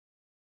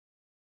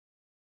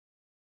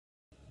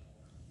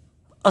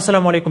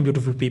Assalamu alaikum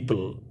beautiful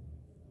people.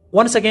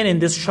 Once again in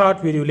this short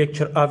video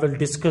lecture I will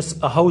discuss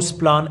a house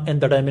plan and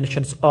the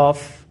dimensions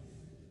of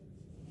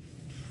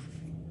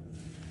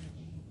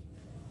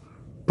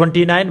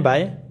 29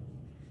 by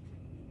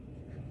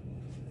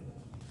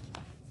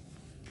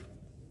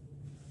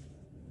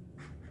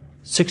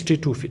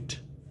 62 feet.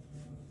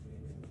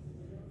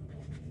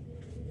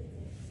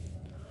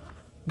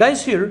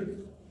 Guys, here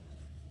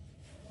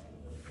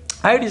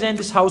I designed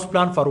this house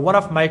plan for one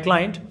of my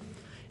client.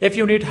 If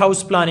you need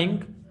house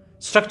planning,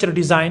 structure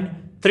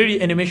design,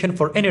 3D animation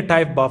for any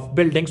type of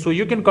building, so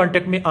you can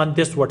contact me on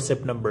this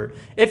WhatsApp number.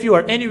 If you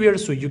are anywhere,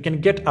 so you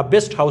can get a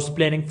best house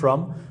planning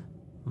from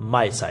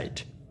my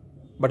side.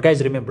 But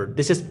guys, remember,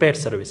 this is paid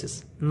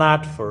services,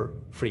 not for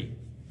free.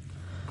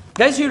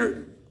 Guys,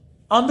 here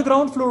on the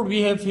ground floor,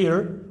 we have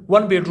here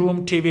 1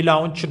 bedroom, TV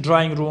lounge,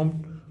 drawing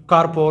room,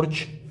 car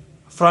porch,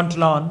 front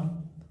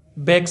lawn,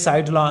 back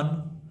side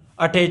lawn,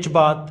 attached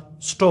bath,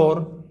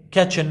 store,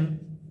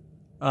 kitchen,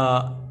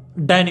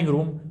 dining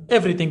room,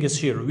 everything is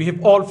here. We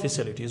have all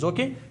facilities,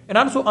 okay? And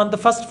also on the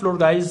first floor,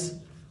 guys,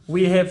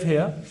 we have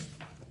here,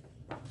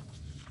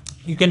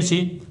 you can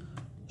see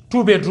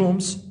 3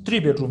 bedrooms,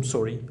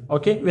 sorry,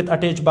 okay, with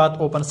attached bath,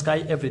 open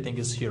sky, everything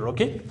is here,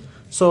 okay?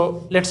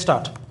 So let's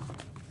start.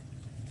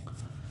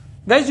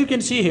 Guys, you can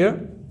see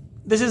here,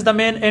 this is the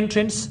main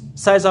entrance.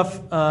 Size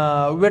of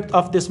width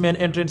of this main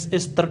entrance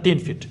is 13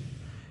 feet.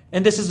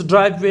 And this is the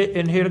driveway,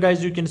 and here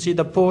guys you can see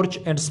the porch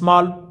and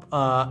small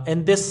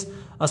in this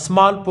a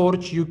small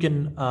porch you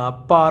can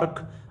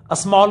park a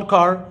small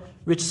car,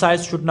 which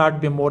size should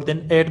not be more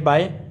than 8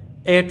 by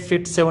 8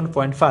 feet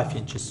 7.5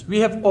 inches.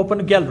 We have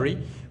open gallery,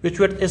 which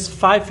width is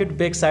 5 feet,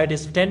 back side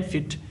is 10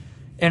 feet.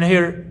 And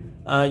here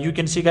you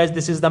can see guys,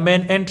 this is the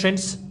main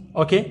entrance,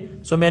 okay?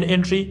 So main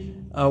entry,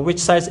 which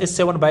size is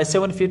 7 by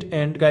 7 feet.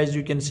 And guys,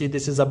 you can see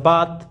this is a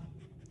bath,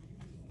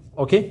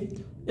 okay?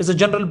 It's a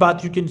general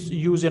bath you can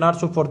use, and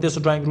also for this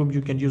drawing room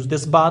you can use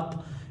this bath.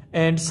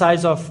 And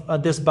size of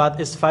this bath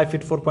is 5 feet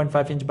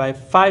 4.5 inch by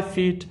 5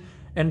 feet.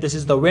 And this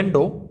is the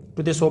window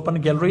to this open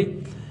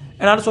gallery.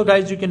 And also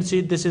guys, you can see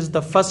this is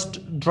the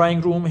first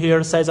drawing room.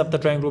 Here size of the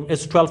drawing room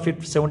is 12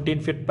 feet 17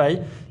 feet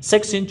by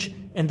 6 inch.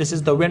 And this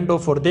is the window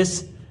for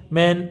this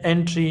main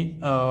entry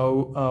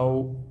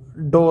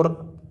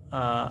door.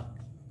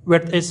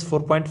 Width is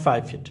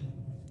 4.5 feet,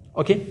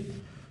 okay?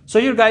 So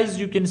here guys,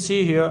 you can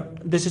see here,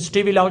 this is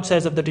TV lounge.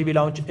 Size of the TV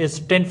lounge is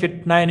 10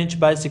 feet 9 inch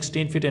by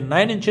 16 feet and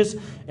 9 inches.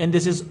 And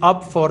this is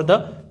up for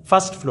the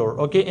first floor,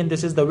 okay? And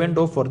this is the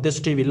window for this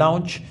TV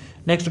lounge.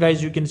 Next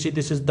guys, you can see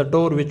this is the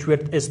door, which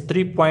width is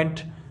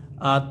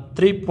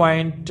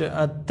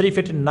 3.3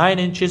 feet and 9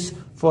 inches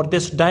for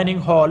this dining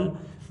hall,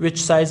 which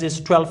size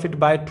is 12 feet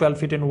by 12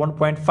 feet and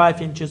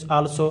 1.5 inches.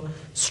 Also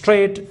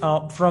straight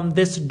from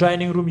this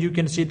dining room, you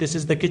can see this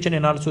is the kitchen,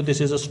 and also this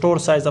is a store.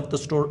 Size of the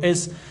store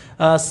is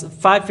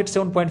 5 feet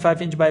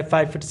 7.5 inch by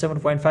 5 feet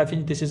 7.5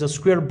 inch. This is a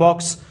square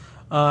box.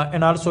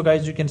 And also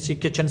guys, you can see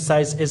kitchen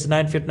size is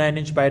 9 feet 9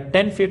 inch by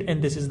 10 feet.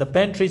 And this is the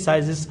pantry,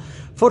 size is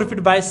 4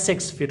 feet by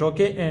 6 feet,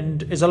 okay?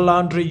 And is a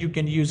laundry, you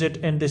can use it.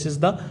 And this is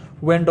the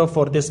window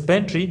for this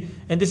pantry.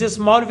 And this is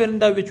small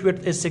veranda, which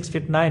width is 6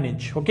 feet 9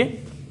 inch,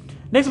 okay?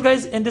 Next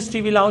guys, in this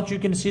TV lounge, you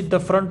can see the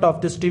front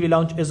of this TV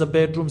lounge is a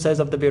bedroom. Size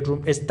of the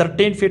bedroom is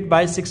 13 feet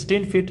by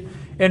 16 feet.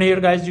 And here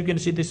guys, you can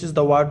see this is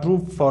the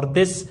wardrobe for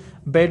this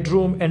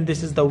bedroom, and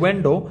this is the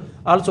window.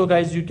 Also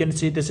guys, you can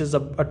see this is a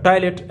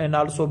toilet and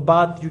also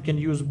bath. You can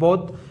use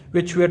both,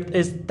 which width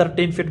is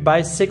 13 feet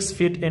by 6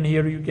 feet. And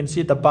here you can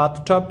see the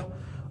bathtub,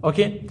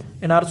 okay?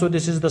 And also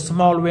this is the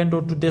small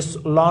window to this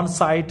lawn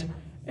side,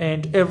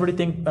 and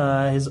everything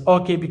is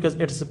okay because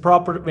it's a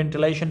proper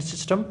ventilation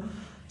system.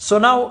 So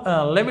now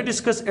let me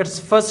discuss its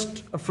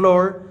first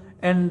floor.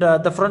 And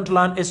the front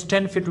lawn is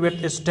 10 feet,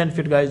 width is 10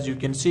 feet guys, you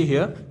can see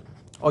here,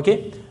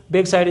 okay?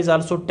 Back side is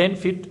also 10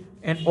 feet,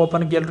 and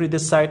open gallery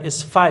this side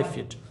is 5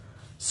 feet.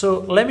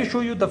 So let me show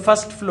you the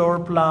first floor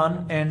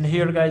plan. And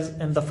here guys,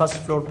 in the first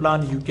floor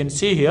plan, you can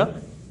see here,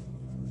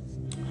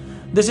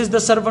 this is the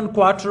servant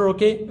quarter,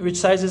 okay, which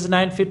size is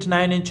 9 feet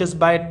 9 inches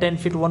by 10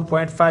 feet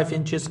 1.5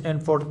 inches.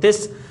 And for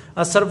this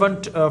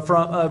servant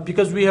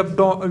because we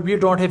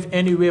don't have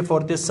any way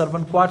for this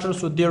servant quarter,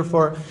 so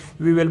therefore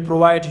we will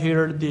provide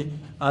here the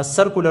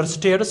circular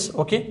stairs,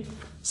 okay?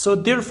 So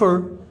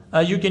therefore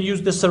you can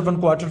use the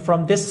servant quarter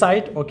from this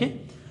side, okay?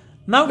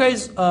 Now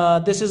guys,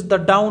 this is the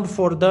down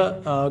for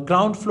the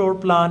ground floor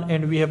plan,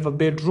 and we have a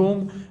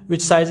bedroom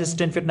which size is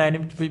 10 feet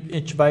 9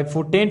 inch by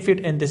 14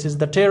 feet. And this is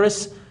the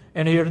terrace.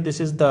 And here this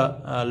is the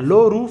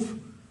low roof,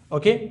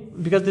 okay,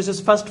 because this is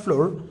first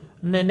floor.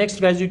 Next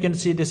guys, you can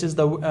see this is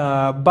the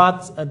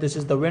bath, this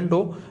is the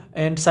window,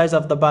 and size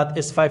of the bath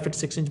is 5 feet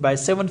 6 inch by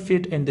 7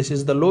 feet. And this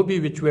is the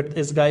lobby, which width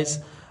is guys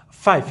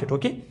 5 feet,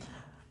 okay?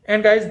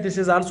 And guys, this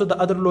is also the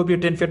other lobby,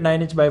 10 feet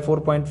 9 inch by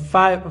 4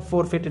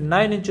 feet and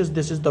 9 inches.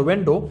 This is the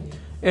window.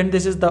 And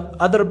this is the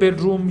other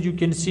bedroom, you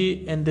can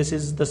see, and this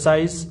is the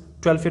size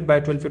 12 feet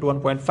by 12 feet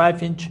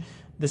 1.5 inch.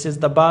 This is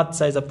the bath.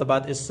 Size of the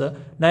bath is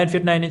 9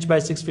 feet 9 inch by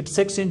 6 feet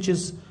 6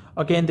 inches.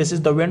 okay, and this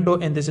is the window,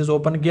 and this is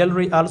open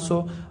gallery.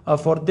 Also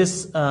for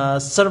this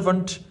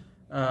servant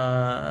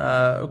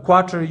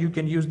quarter, you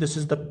can use, this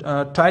is the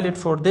toilet.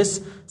 For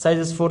this size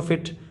is 4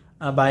 feet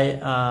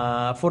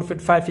by 4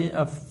 feet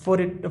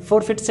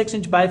 4 feet 6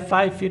 inch by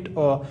 5 feet,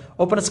 or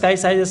open sky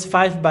size is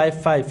 5 by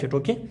 5 feet.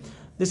 Okay,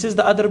 this is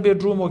the other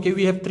bedroom. Okay,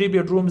 we have 3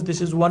 bedrooms.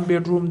 This is 1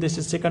 bedroom, this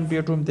is 2nd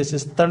bedroom, this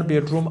is 3rd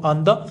bedroom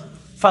on the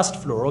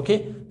 1st floor.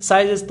 Okay,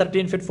 size is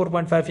 13 feet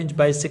 4.5 inch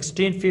by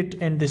 16 feet,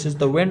 and this is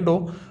the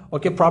window.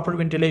 Okay, proper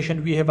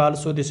ventilation we have.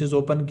 Also this is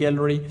open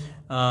gallery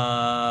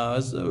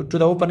to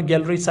the open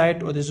gallery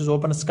side, or this is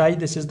open sky.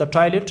 This is the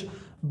toilet.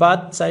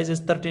 Bath size is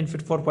 13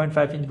 feet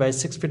 4.5 inch by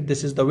 6 feet.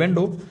 This is the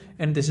window,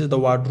 and this is the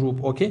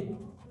wardrobe. Okay,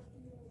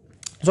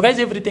 so guys,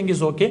 everything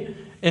is okay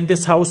in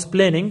this house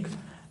planning,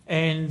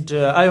 and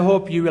I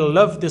hope you will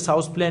love this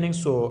house planning.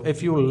 So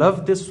if you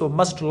love this, so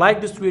must like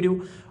this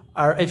video,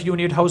 or if you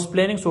need house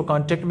planning, so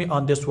contact me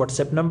on this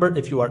WhatsApp number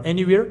if you are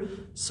anywhere,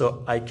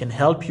 so I can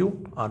help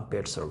you on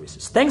paid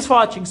services. Thanks for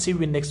watching. See you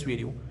in next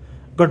video.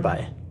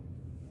 Goodbye.